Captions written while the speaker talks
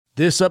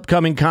This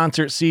upcoming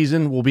concert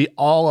season will be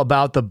all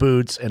about the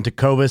boots, and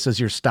Tecovas is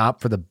your stop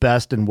for the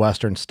best in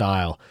Western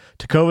style.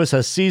 Tecovas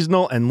has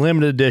seasonal and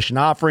limited edition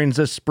offerings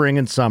this spring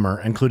and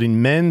summer,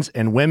 including men's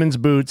and women's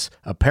boots,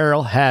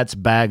 apparel, hats,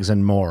 bags,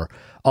 and more.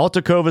 All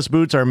Tecovas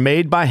boots are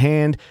made by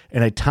hand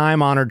in a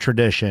time-honored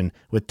tradition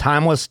with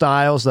timeless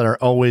styles that are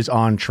always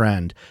on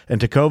trend. And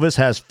Tecovas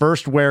has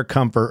first wear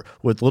comfort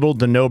with little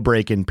to no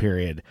break-in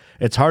period.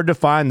 It's hard to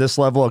find this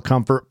level of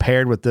comfort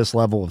paired with this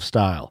level of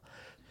style.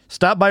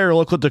 Stop by your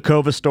local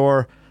Tecovas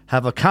store,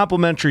 have a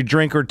complimentary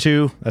drink or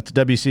two, that's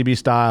WCB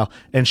style,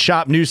 and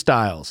shop new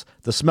styles.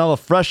 The smell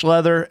of fresh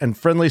leather and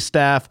friendly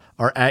staff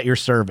are at your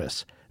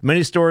service.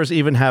 Many stores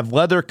even have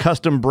leather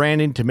custom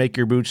branding to make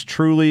your boots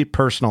truly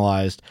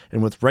personalized.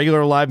 And with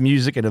regular live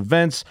music and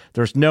events,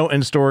 there's no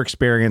in-store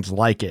experience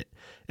like it.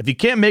 If you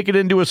can't make it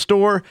into a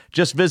store,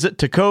 just visit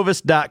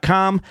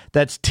tecovas.com.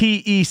 That's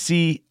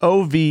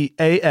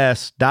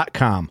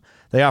TECOVAS.com.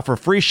 They offer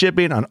free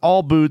shipping on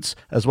all boots,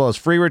 as well as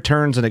free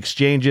returns and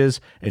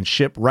exchanges, and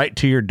ship right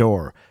to your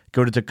door.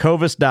 Go to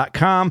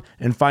tecovas.com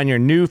and find your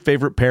new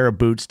favorite pair of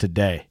boots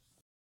today.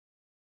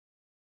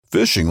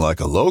 Fishing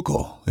like a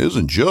local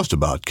isn't just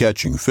about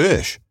catching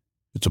fish.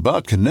 It's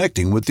about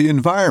connecting with the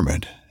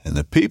environment and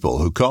the people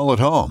who call it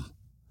home.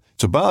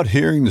 It's about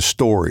hearing the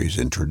stories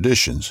and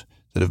traditions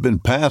that have been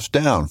passed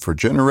down for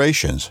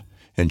generations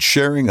and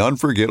sharing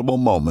unforgettable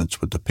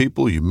moments with the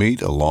people you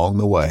meet along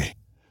the way.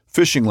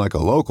 Fishing like a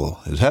local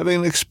is having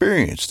an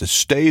experience that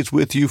stays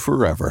with you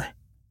forever.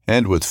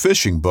 And with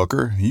Fishing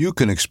Booker, you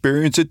can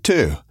experience it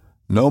too,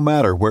 no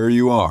matter where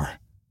you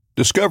are.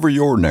 Discover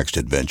your next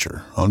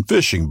adventure on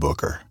Fishing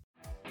Booker.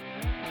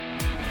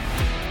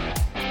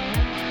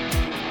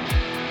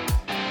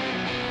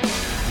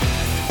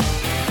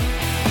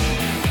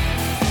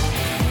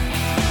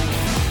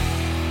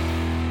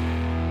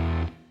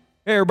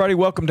 Hey everybody,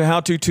 welcome to How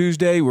To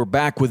Tuesday. We're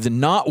back with the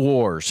Knot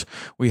Wars.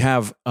 We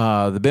have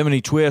the Bimini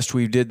Twist.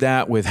 We did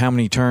that with how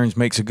many turns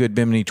makes a good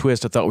Bimini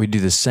Twist. I thought we'd do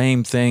the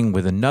same thing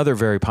with another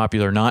very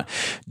popular knot,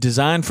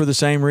 designed for the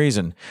same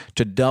reason,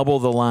 to double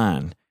the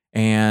line.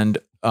 And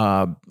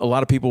a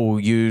lot of people will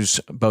use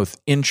both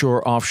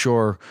inshore,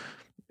 offshore,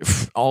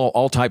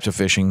 all types of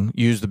fishing,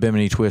 use the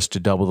Bimini Twist to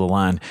double the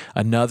line.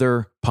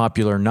 Another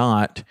popular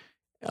knot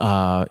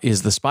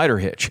is the spider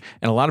hitch.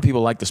 And a lot of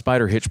people like the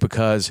spider hitch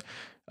because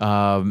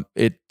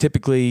it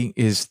typically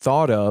is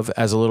thought of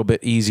as a little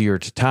bit easier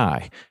to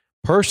tie.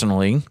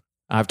 Personally,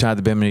 I've tied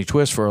the Bimini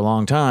Twist for a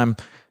long time,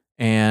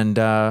 and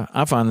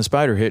I find the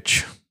spider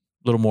hitch a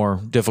little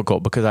more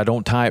difficult because I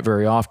don't tie it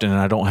very often, and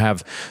I don't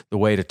have the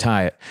way to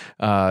tie it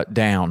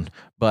down.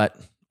 But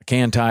I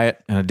can tie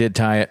it, and I did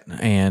tie it,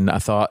 and I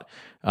thought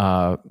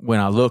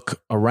when I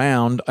look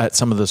around at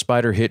some of the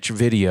spider hitch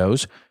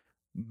videos,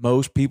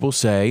 most people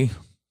say,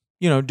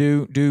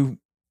 do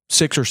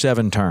 6 or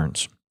 7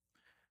 turns.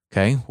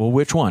 Okay, well,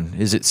 which one?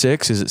 Is it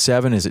 6? Is it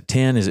 7? Is it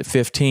 10? Is it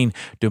 15?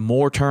 Do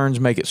more turns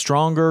make it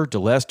stronger? Do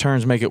less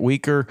turns make it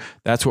weaker?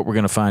 That's what we're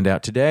going to find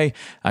out today.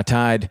 I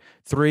tied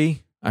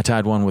 3. I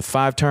tied one with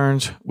 5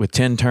 turns, with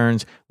 10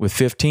 turns, with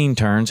 15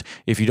 turns.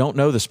 If you don't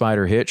know the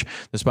spider hitch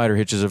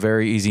is a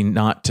very easy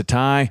knot to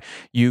tie.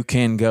 You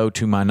can go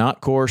to my knot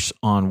course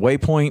on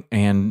Waypoint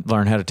and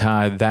learn how to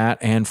tie that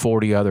and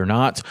 40 other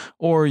knots,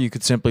 or you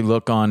could simply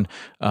look on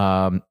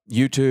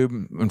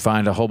YouTube and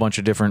find a whole bunch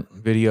of different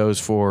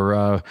videos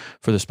for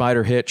the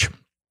spider hitch.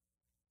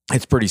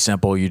 It's pretty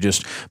simple. You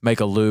just make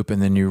a loop and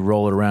then you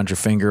roll it around your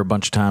finger a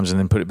bunch of times and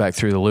then put it back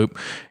through the loop.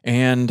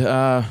 And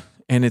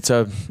it's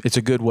a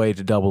good way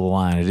to double the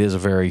line. It is a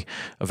very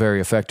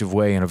effective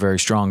way and a very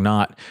strong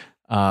knot.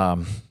 A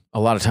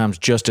lot of times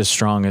just as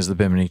strong as the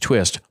Bimini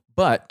Twist.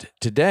 But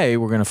today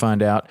we're going to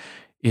find out,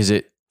 is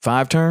it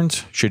 5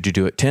 turns? Should you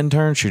do it 10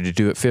 turns? Should you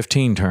do it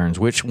 15 turns?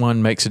 Which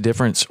one makes a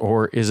difference,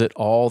 or is it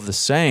all the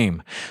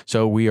same?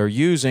 So we are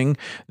using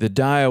the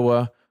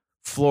Daiwa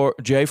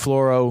J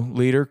Fluoro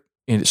leader,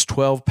 and it's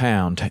 12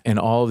 pound, and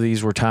all of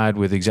these were tied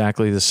with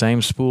exactly the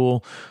same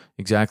spool,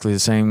 exactly the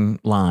same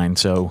line.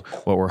 So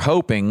what we're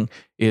hoping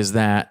is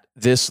that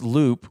this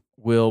loop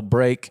will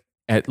break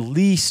at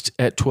least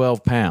at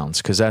 12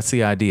 pounds, because that's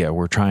the idea.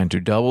 We're trying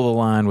to double the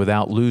line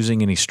without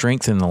losing any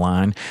strength in the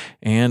line.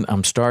 And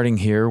I'm starting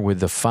here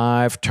with the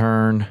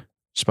 5-turn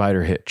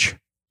spider hitch.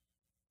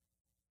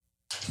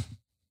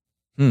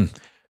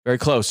 Very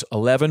close.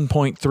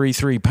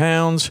 11.33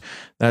 pounds.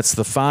 That's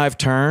the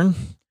 5-turn.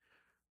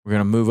 We're going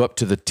to move up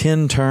to the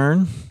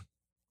 10-turn.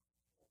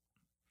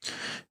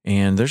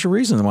 And there's a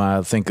reason why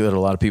I think that a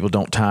lot of people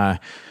don't tie,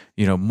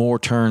 more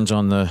turns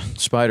on the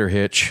spider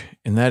hitch,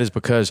 and that is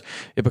because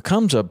it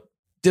becomes a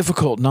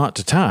difficult knot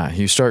to tie.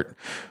 You start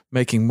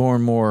making more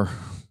and more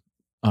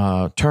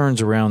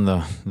turns around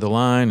the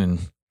line,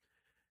 and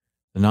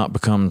the knot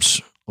becomes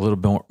a little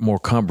bit more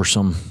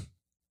cumbersome.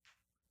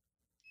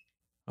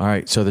 All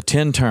right, so the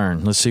 10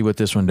 turn. Let's see what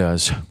this one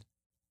does.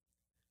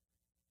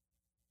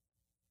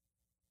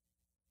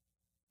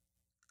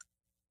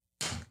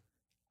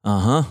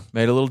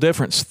 Made a little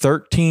difference.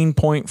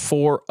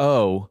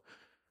 13.40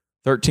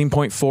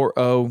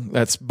 13.40.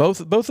 That's both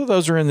of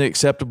those are in the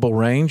acceptable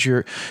range.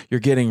 You're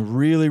getting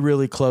really,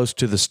 really close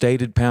to the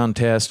stated pound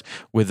test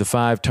with the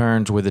 5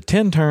 turns. With the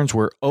 10 turns,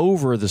 we're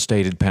over the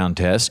stated pound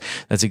test.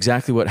 That's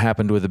exactly what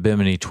happened with the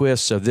Bimini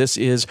Twist. So this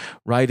is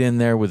right in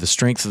there with the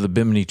strength of the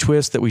Bimini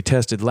Twist that we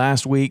tested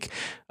last week.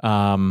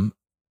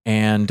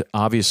 And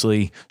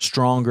obviously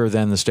stronger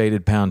than the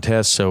stated pound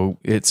test. So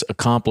it's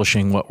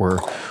accomplishing what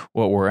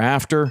we're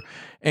after.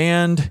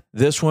 And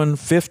this one,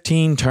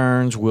 15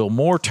 turns. Will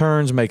more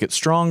turns make it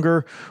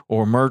stronger,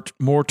 or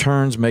more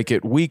turns make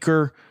it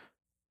weaker?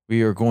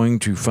 We are going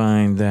to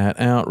find that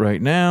out right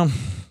now.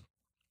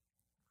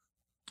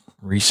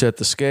 Reset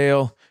the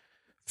scale.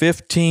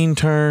 15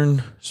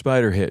 turn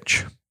spider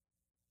hitch.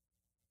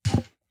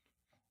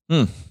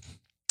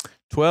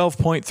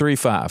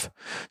 12.35.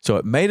 So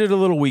it made it a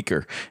little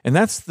weaker. And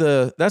that's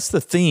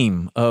the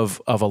theme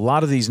of a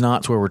lot of these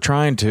knots, where we're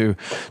trying to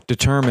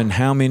determine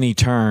how many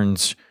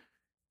turns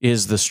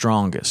is the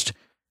strongest.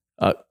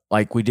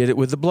 Like we did it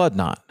with the blood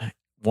knot.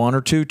 1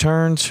 or 2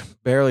 turns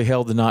barely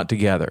held the knot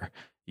together.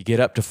 You get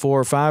up to 4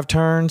 or 5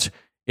 turns,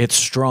 it's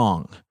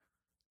strong.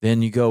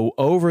 Then you go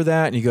over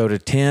that and you go to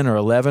 10 or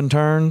 11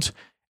 turns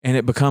and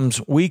it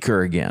becomes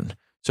weaker again.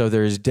 So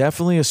there is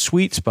definitely a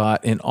sweet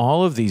spot in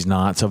all of these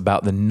knots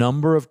about the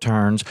number of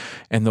turns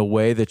and the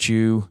way that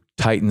you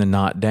tighten the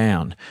knot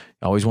down.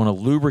 You always want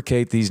to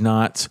lubricate these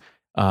knots.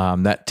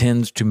 That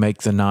tends to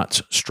make the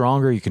knots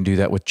stronger. You can do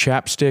that with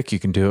chapstick. You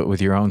can do it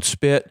with your own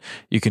spit.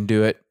 You can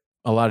do it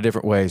a lot of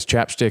different ways.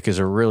 Chapstick is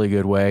a really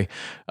good way.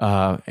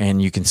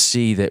 And you can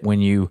see that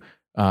when you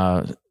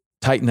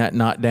tighten that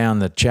knot down,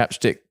 the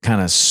chapstick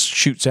kind of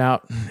shoots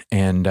out.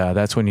 And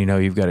that's when you know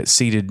you've got it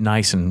seated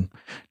nice and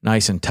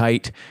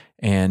tight.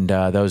 And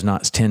those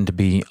knots tend to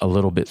be a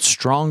little bit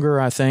stronger,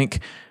 I think.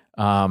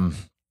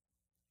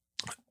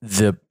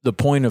 The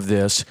point of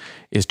this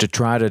is to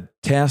try to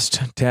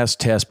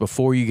test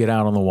before you get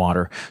out on the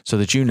water, so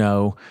that you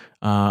know,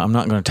 I'm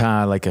not going to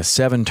tie like a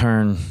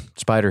 7-turn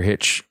spider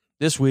hitch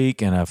this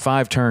week and a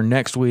 5-turn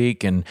next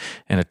week and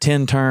a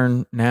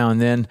 10-turn now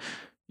and then.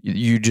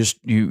 You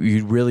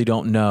really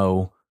don't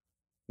know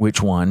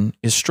which one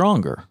is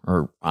stronger,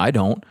 or I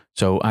don't.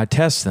 So I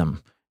test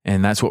them.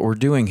 And that's what we're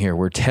doing here.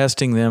 We're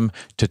testing them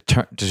to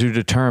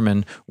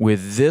determine,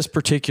 with this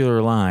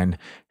particular line,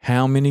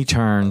 how many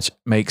turns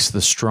makes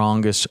the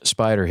strongest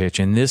spider hitch.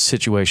 In this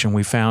situation,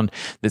 we found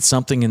that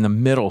something in the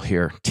middle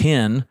here,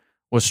 10,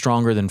 was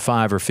stronger than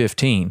 5 or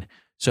 15.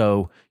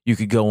 So you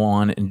could go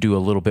on and do a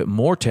little bit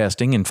more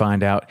testing and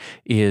find out,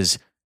 is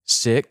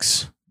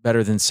 6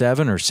 better than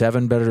 7, or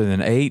 7 better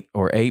than 8,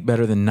 or 8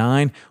 better than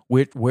 9?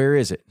 Where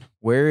is it?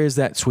 Where is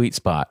that sweet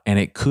spot? And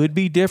it could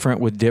be different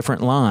with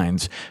different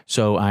lines.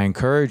 So I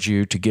encourage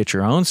you to get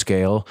your own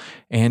scale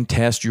and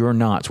test your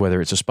knots,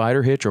 whether it's a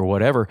spider hitch or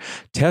whatever.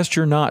 Test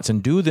your knots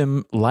and do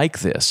them like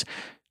this.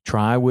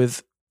 Try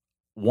with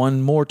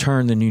 1 more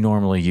turn than you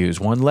normally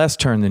use, 1 less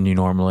turn than you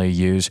normally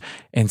use,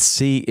 and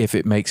see if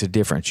it makes a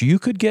difference. You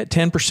could get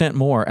 10%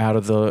 more out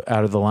of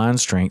the line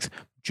strength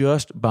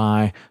just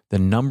by the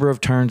number of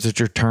turns that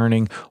you're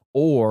turning,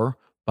 or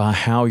by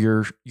how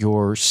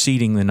you're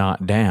seating the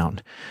knot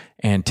down.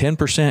 And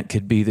 10%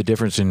 could be the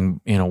difference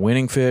in a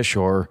winning fish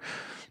or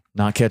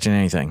not catching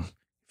anything,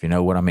 if you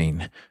know what I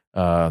mean.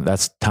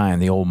 That's tying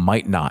the old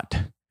might not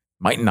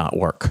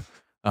work.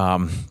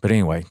 But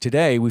anyway,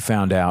 today we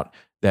found out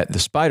that the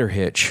spider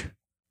hitch,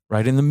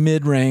 right in the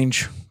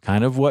mid-range,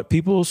 kind of what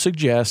people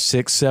suggest,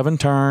 6, 7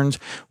 turns.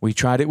 We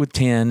tried it with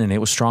 10, and it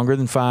was stronger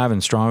than 5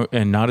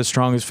 and not as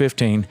strong as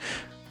 15.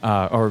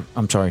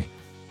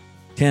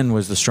 10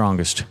 was the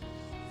strongest.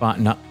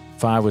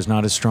 5 was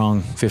not as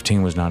strong.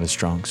 15 was not as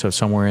strong. So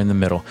somewhere in the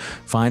middle.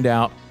 Find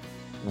out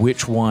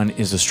which one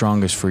is the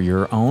strongest for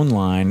your own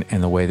line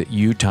and the way that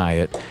you tie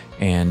it,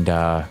 and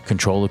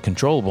control the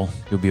controllable.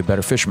 You'll be a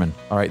better fisherman.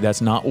 All right, that's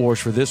Knot Wars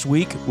for this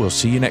week. We'll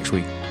see you next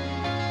week.